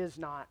or is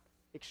not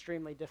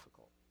extremely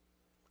difficult.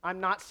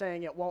 I'm not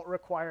saying it won't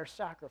require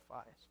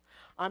sacrifice.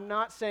 I'm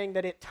not saying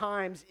that at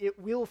times it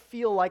will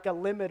feel like a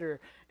limiter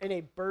and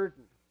a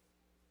burden.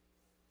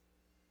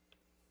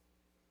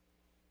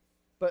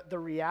 But the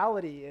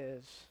reality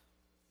is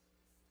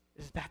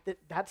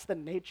that's the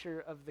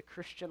nature of the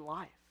Christian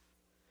life.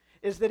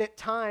 Is that at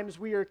times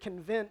we are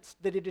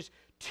convinced that it is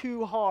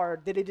too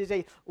hard, that it is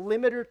a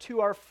limiter to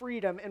our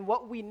freedom, and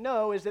what we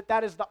know is that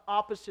that is the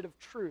opposite of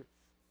truth.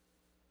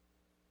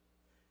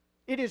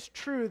 It is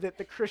true that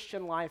the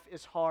Christian life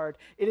is hard.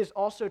 It is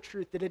also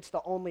true that it's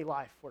the only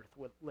life worth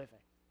living.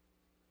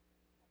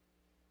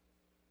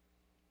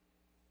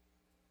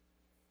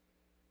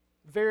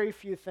 Very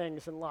few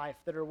things in life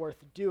that are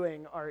worth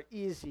doing are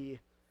easy,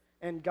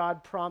 and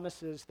God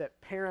promises that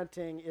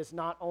parenting is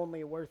not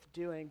only worth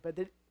doing, but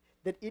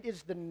that it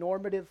is the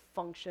normative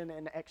function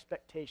and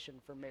expectation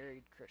for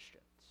married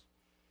Christians.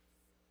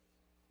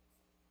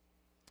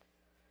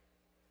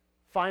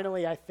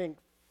 Finally, I think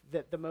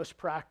that the most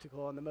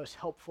practical and the most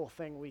helpful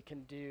thing we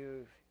can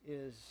do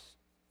is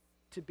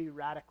to be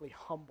radically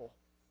humble.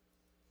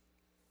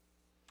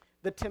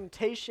 The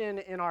temptation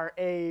in our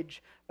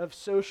age of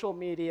social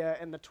media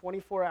and the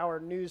 24-hour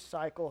news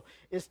cycle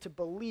is to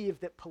believe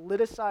that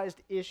politicized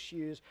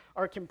issues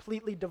are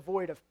completely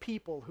devoid of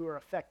people who are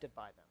affected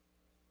by them.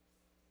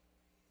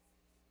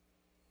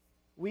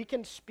 We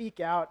can speak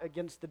out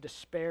against the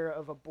despair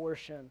of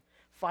abortion,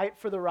 fight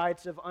for the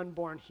rights of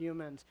unborn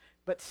humans,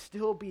 but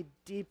still be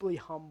deeply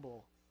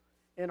humble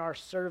in our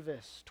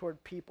service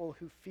toward people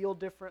who feel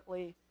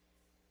differently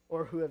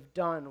or who have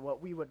done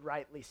what we would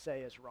rightly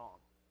say is wrong.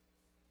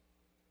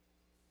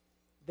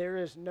 There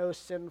is no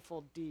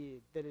sinful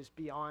deed that is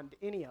beyond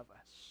any of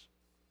us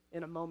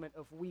in a moment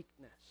of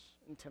weakness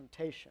and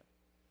temptation.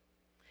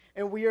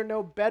 And we are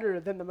no better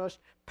than the most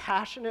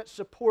passionate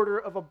supporter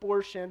of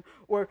abortion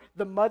or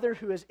the mother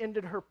who has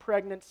ended her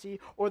pregnancy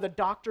or the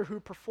doctor who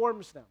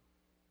performs them.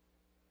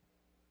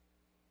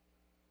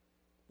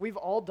 We've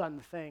all done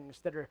things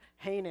that are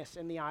heinous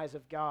in the eyes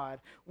of God.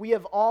 We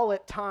have all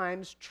at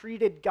times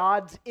treated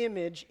God's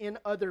image in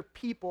other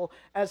people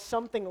as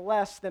something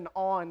less than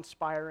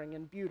awe-inspiring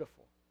and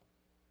beautiful.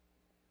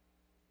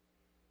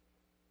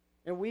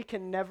 And we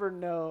can never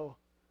know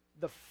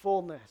the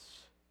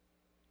fullness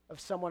of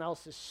someone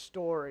else's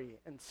story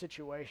and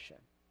situation.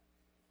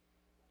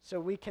 So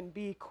we can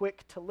be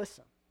quick to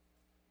listen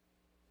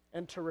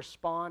and to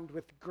respond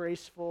with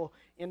graceful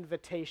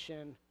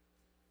invitation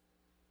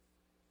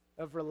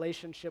of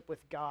relationship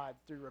with God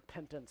through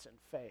repentance and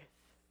faith,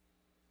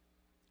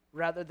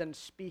 rather than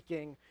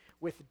speaking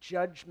with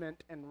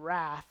judgment and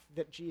wrath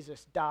that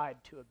Jesus died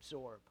to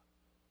absorb.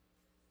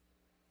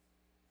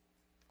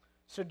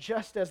 So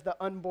just as the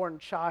unborn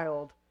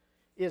child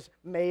is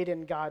made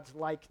in God's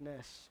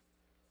likeness,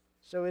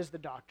 so is the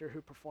doctor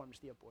who performs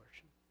the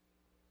abortion.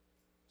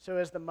 So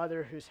is the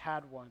mother who's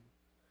had one.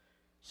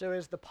 So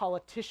is the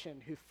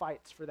politician who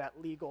fights for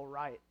that legal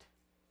right.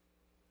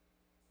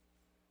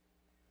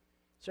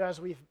 So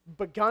as we've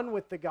begun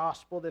with the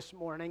gospel this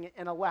morning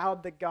and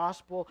allowed the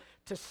gospel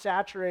to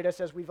saturate us,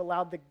 as we've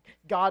allowed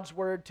God's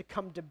word to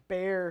come to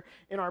bear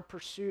in our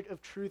pursuit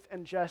of truth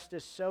and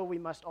justice, so we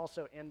must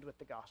also end with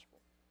the gospel.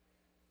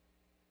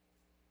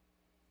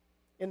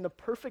 In the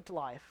perfect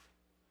life,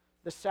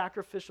 the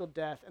sacrificial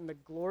death, and the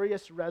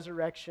glorious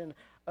resurrection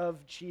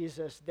of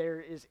Jesus, there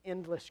is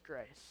endless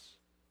grace.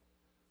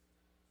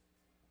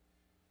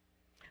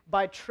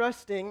 By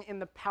trusting in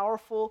the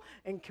powerful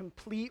and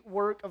complete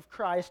work of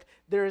Christ,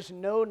 there is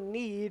no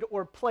need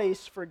or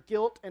place for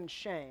guilt and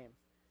shame,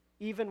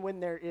 even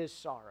when there is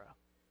sorrow.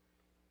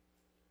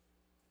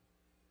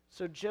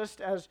 So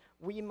just as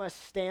we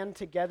must stand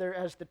together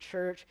as the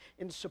church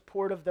in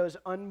support of those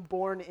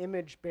unborn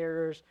image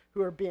bearers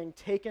who are being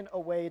taken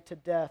away to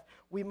death,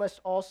 we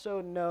must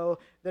also know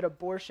that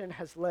abortion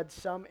has led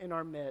some in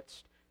our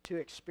midst to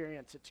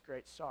experience its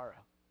great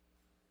sorrow.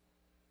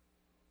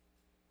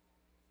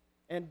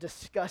 And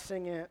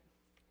discussing it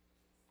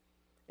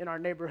in our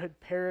neighborhood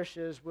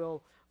parishes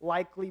will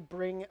likely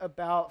bring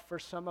about for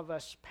some of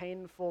us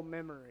painful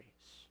memories,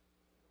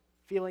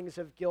 feelings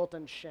of guilt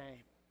and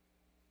shame.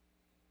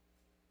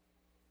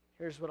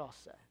 Here's what I'll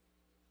say.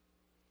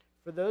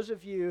 For those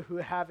of you who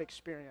have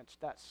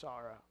experienced that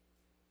sorrow,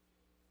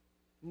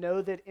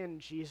 know that in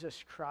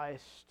Jesus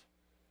Christ,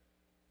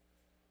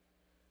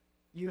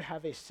 you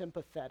have a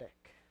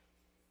sympathetic,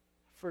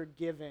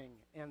 forgiving,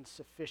 and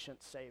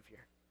sufficient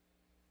Savior.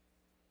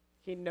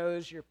 He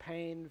knows your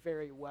pain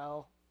very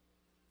well,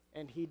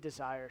 and he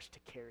desires to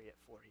carry it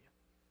for you.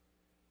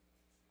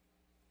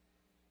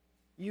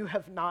 You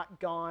have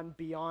not gone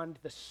beyond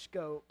the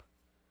scope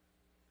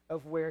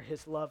of where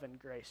his love and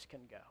grace can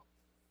go.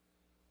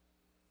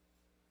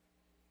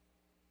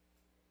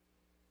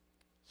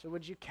 So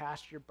would you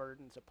cast your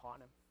burdens upon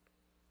him?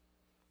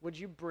 Would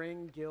you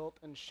bring guilt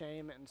and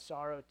shame and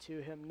sorrow to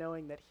him,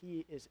 knowing that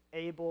he is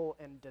able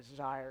and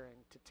desiring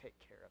to take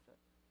care of it?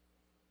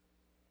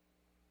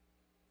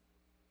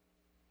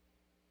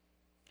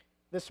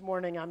 This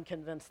morning, I'm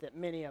convinced that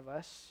many of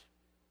us,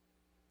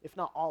 if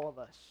not all of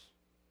us,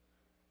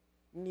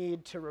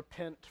 need to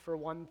repent for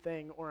one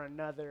thing or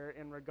another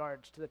in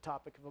regards to the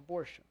topic of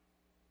abortion.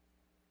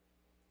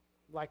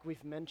 Like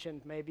we've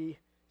mentioned, maybe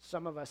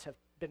some of us have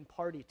been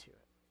party to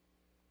it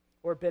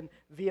or been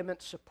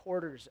vehement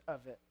supporters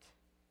of it.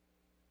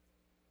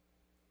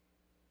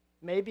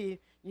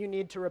 Maybe you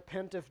need to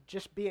repent of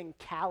just being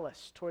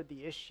callous toward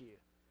the issue,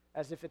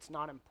 as if it's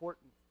not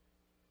important.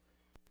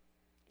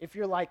 If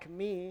you're like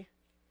me,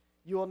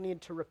 you will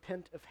need to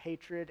repent of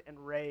hatred and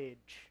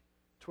rage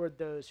toward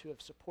those who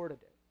have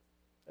supported it,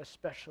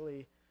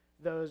 especially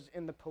those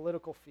in the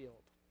political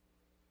field.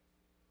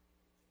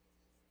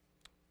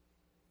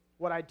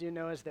 What I do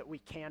know is that we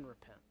can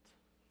repent,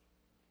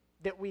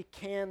 that we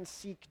can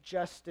seek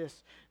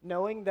justice,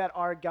 knowing that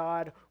our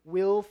God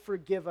will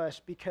forgive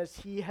us because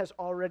he has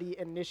already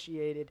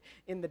initiated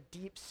in the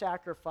deep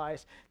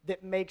sacrifice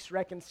that makes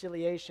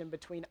reconciliation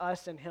between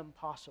us and him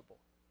possible.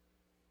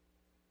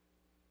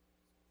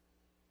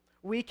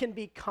 We can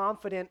be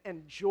confident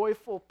and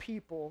joyful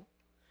people,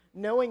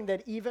 knowing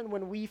that even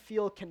when we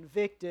feel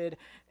convicted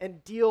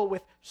and deal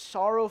with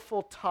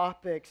sorrowful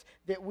topics,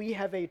 that we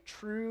have a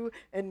true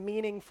and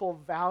meaningful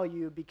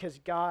value because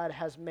God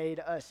has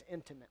made us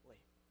intimately.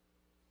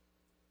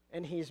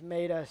 And he's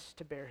made us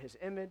to bear his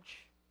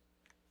image.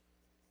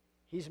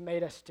 He's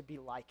made us to be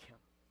like him.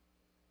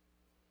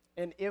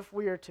 And if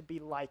we are to be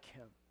like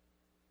him,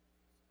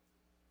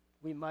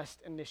 we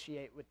must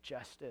initiate with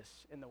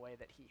justice in the way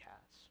that he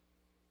has.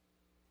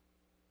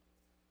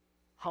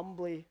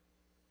 Humbly,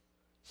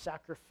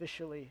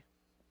 sacrificially,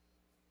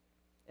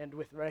 and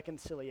with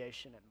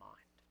reconciliation in mind.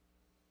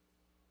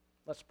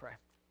 Let's pray.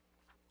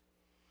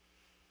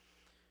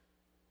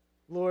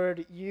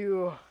 Lord,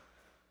 you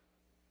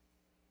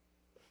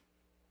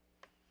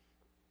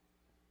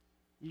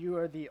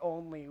are the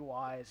only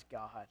wise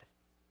God,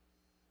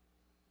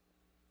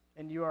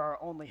 and you are our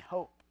only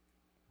hope.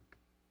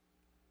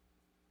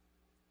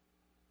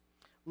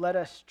 Let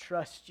us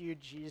trust you,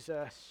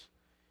 Jesus,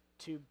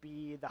 to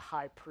be the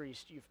high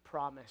priest you've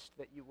promised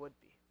that you would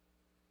be.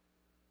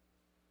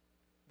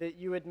 That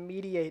you would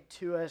mediate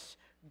to us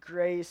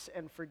grace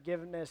and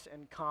forgiveness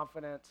and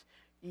confidence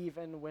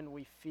even when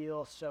we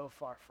feel so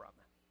far from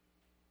it.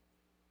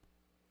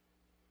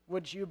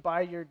 Would you,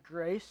 by your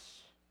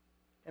grace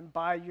and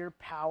by your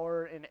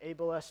power,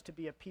 enable us to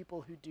be a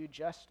people who do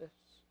justice?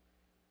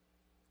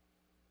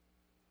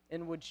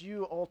 And would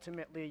you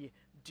ultimately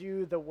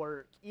do the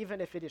work,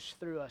 even if it is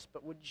through us,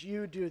 but would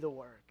you do the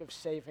work of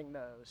saving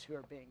those who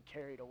are being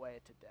carried away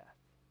to death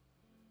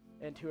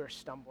and who are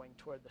stumbling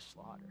toward the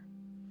slaughter?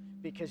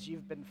 Because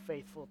you've been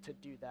faithful to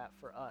do that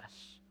for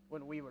us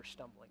when we were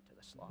stumbling to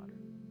the slaughter.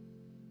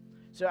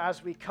 So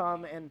as we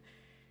come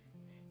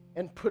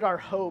and put our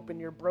hope in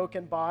your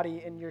broken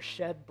body and your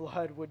shed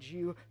blood, would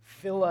you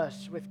fill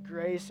us with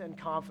grace and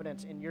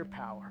confidence in your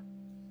power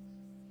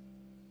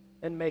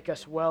and make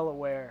us well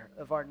aware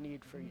of our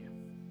need for you.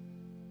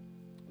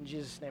 In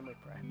Jesus' name we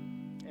pray.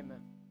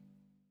 Amen.